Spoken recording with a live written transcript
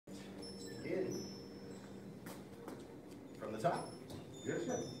top. Good.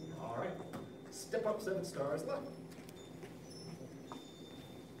 All right. Step up 7 stars left.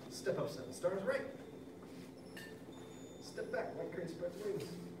 Step up 7 stars right. Step back, white crane spread wings.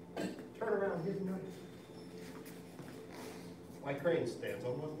 Turn around, hidden knife. White crane stands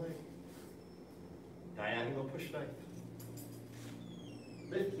on one leg. Diagonal push knife.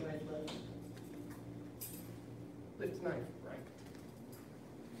 Lift knife left. Lift knife right.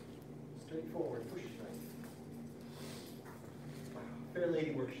 Straight forward, push knife. Fair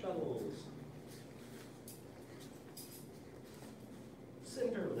lady work shuttles.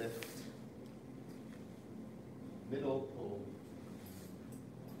 Center lift. Middle pull.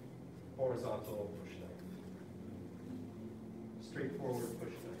 Horizontal push knife. Straight forward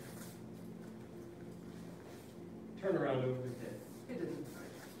push knife. Turn around over the head. Hidden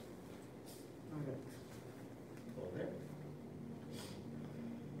knife. Okay. Pull there.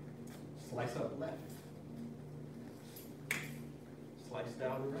 Slice up left. Slice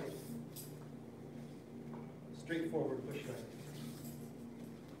down right. Straight forward push knife.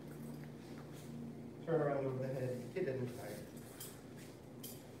 Turn around over the head, hidden knife.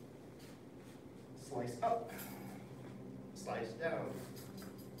 Slice up. Slice down.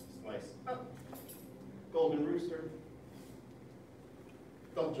 Slice up. Golden rooster.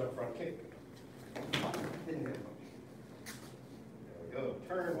 Double jump front kick. Hidden head punch. There we go.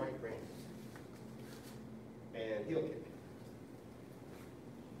 Turn white crane. And heel kick.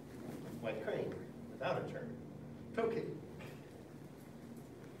 White crane without a turn. Toe kick.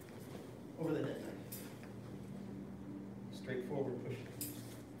 Over the head. Straight forward push.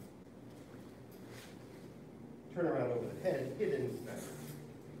 Turn around over the head, hidden knife.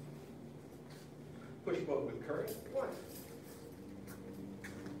 Push boat with current. 1,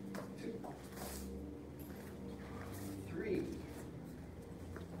 2, 3.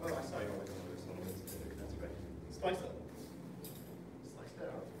 Oh, I saw you only going this one. That's right. Slice up. Slice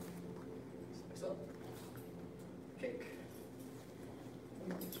down. Slice up. Kick.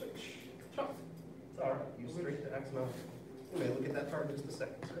 Switch. Chop. It's all right. You straight to X mount. You may look at that target just a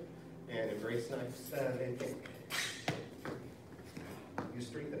second, sir. And embrace knife, stand and kick. You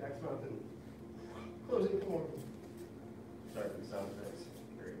straight to X mount and closing form. Sorry for the sound effects.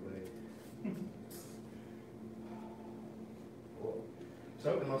 Very late. Cool.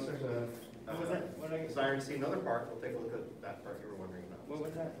 So unless there's a desire to see another part, we'll take a look at that part you were wondering about. What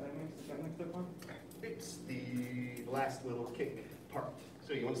was that? That clip on? It's the last little kick part.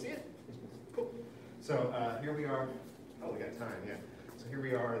 So you want to see it? Cool. So here we are. Oh, we got time, yeah. So here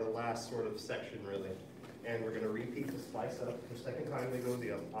we are, the last sort of section, really. And we're going to repeat the slice up. The second time we go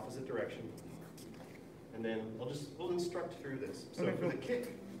the opposite direction. And then we'll instruct through this. So Okay, for the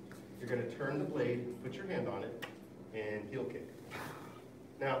kick, you're going to turn the blade, put your hand on it, and heel kick.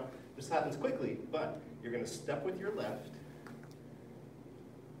 Now, this happens quickly, but you're going to step with your left,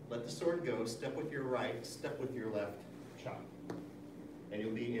 let the sword go, step with your right, step with your left, chop. And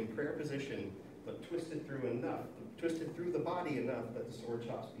you'll be in prayer position, but twisted through enough, twisted through the body enough that the sword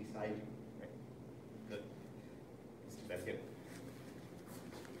chops beside you. Right? Good. Let's do that again.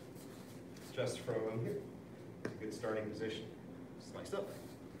 Just from here. It's a good starting position. Slice up.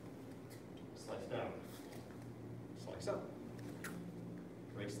 Slice down. Slice up.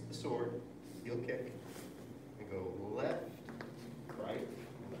 Race the sword, heel kick, and go left, right,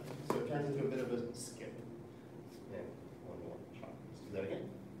 left. So it turns into a bit of a skip. And one more chop. Let's do that again.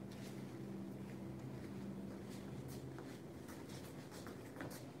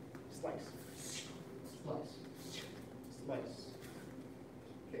 Slice. Slice. Slice.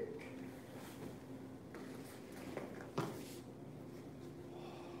 Kick.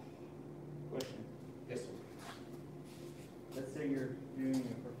 Question. Yes, sir. Let's say you're doing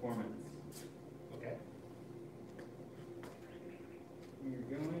a performance. Okay. And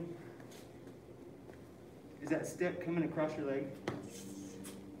you're going. Is that step coming across your leg?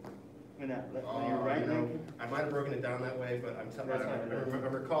 When your right leg? I might have broken it down that way, but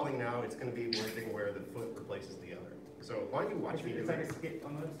I'm recalling now it's going to be one thing where the foot replaces the other. So why don't you watch me do It's like a skip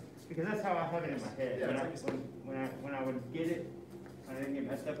almost? Because that's how I have it in my head. Yeah, when I would get it, I didn't get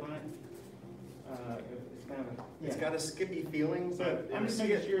messed up on it. It's kind of a, yeah. It's got a skippy feeling, So but I'm just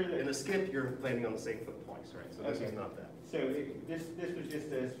making sure that in a skip you're landing on the same foot twice, right? So this is not that. So this was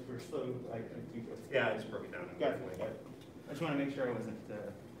just as for slow, like Yeah, I just broke it down. Got it. I just want to make sure I wasn't.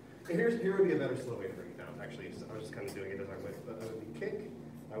 Here would be a better slow way to break it down. Actually, I was just kind of doing it as I went. But I would be kick.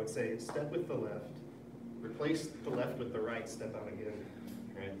 I would say step with the left, replace the left with the right, step out again.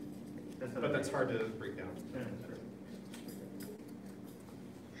 Right. But that's hard to break down.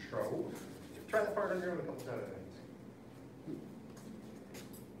 Show. Try that part on your own a couple times.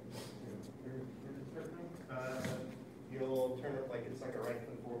 You'll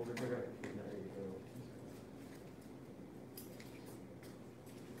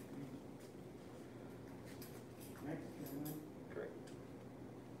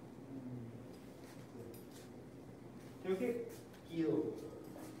kick? Heel.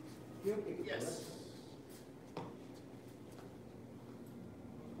 Heel kick. Yes.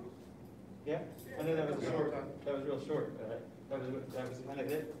 Yeah? I know that was One more short. time. That was real short. That was kind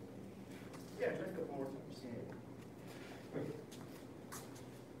of it. Yeah, try a couple more times. Right.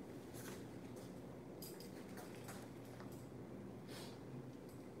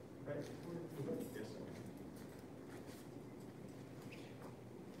 Yes, sir.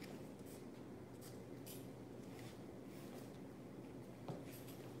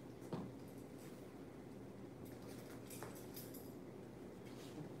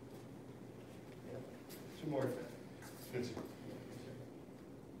 Two more. Good, sir.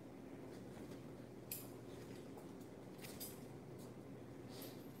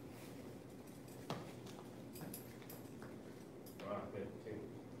 Good, too.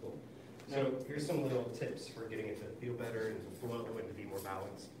 Cool. So here's some little tips for getting it to feel better and to flow and to be more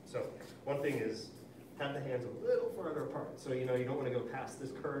balanced. So one thing is have the hands a little farther apart. So you don't want to go past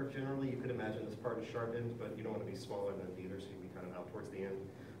this curve generally. You could imagine this part is sharpened, but you don't want to be smaller than either, so you'd be kind of out towards the end,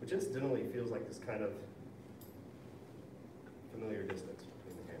 which incidentally feels like this kind of familiar distance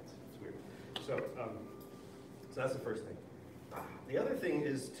between the hands. It's weird. So that's the first thing. The other thing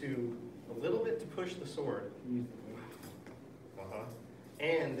is to a little bit to push the sword.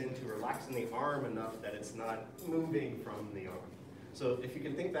 And then to relax in the arm enough that it's not moving from the arm. So if you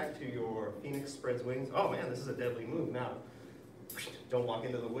can think back to your Phoenix spreads wings, oh man, this is a deadly move now. Don't walk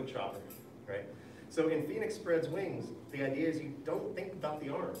into the wood chopper, right? So in Phoenix spreads wings, the idea is you don't think about the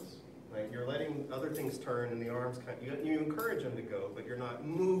arms. Like you're letting other things turn and the arms, you encourage them to go, but you're not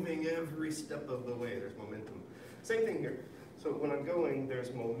moving every step of the way. There's momentum. Same thing here. So when I'm going,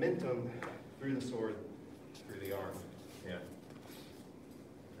 there's momentum through the sword, through the arm. Yeah.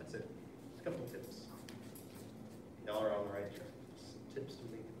 That's it. A couple of tips. Y'all are on the right track. Just tips to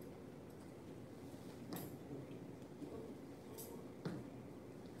me.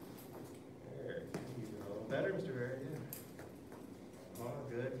 There you go. Better, Mr. Barrett. Yeah. Oh,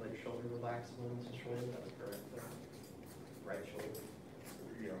 good. Let your shoulder relax a little, Mr. Schwinn. That's correct. Right shoulder.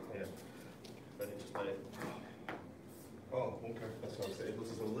 Yeah. Let it. Oh, okay. That's what I'm saying.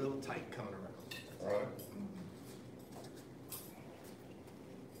 This is a little tight coming around. All right.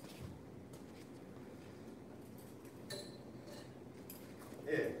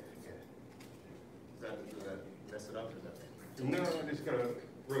 Yeah. Does that mess it up or is that? No, I just gotta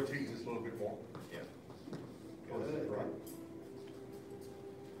rotate this a little bit more. Yeah. Good, right?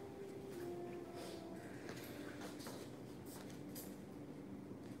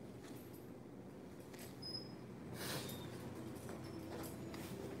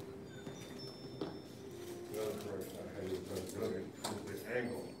 Another correction I had was doing it with the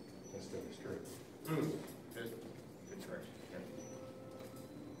angle instead of straight. Good. Good correction. Yeah.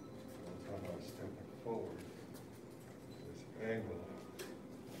 One time I was stepping forward, this angle,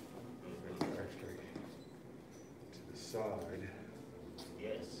 actually to the side.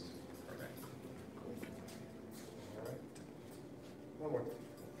 Yes. Correct. All right. One more.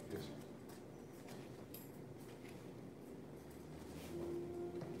 Yes, sir.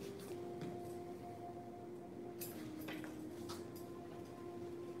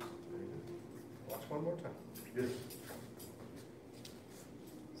 Watch one more time. Yes.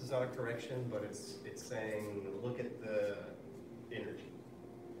 This is not a correction, but it's saying, look at the energy.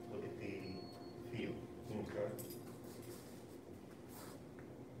 Look at the feel. Okay.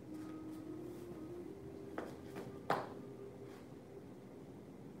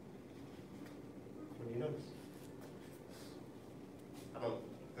 What do you notice? I don't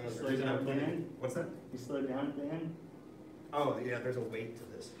You know. slow down at the end? What's that? You slow down at the end? Oh, yeah, there's a weight to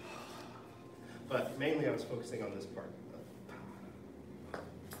this. But mainly I was focusing on this part.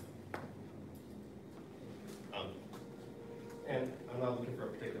 And I'm not looking for a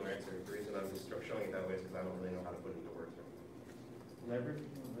particular answer. The reason I'm just showing it that way is because I don't really know how to put it into words. Leverage?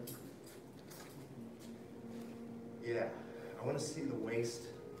 Yeah, I want to see the waist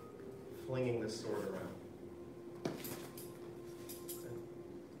flinging this sword around.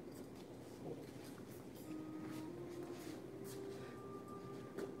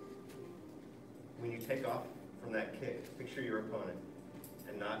 When you take off from that kick, picture your opponent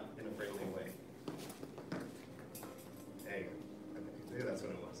and not in a friendly way. There you go. Okay. Maybe that's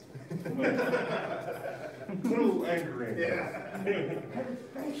what it was. A little angering. Yeah.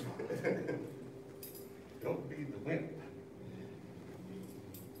 Don't be the wimp.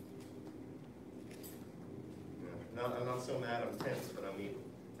 No, I'm not so mad I'm tense, but I'm evil.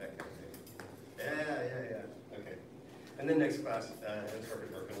 That kind of thing. Yeah. Okay. And then next class, instructor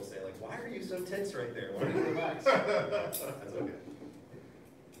Burke will say, like, why are you so tense right there? Why don't you relax? That's okay.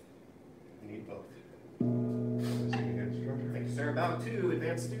 You need both. Senior Head are about to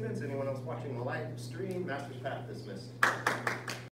advanced students. Anyone else watching the live stream, master's path dismissed.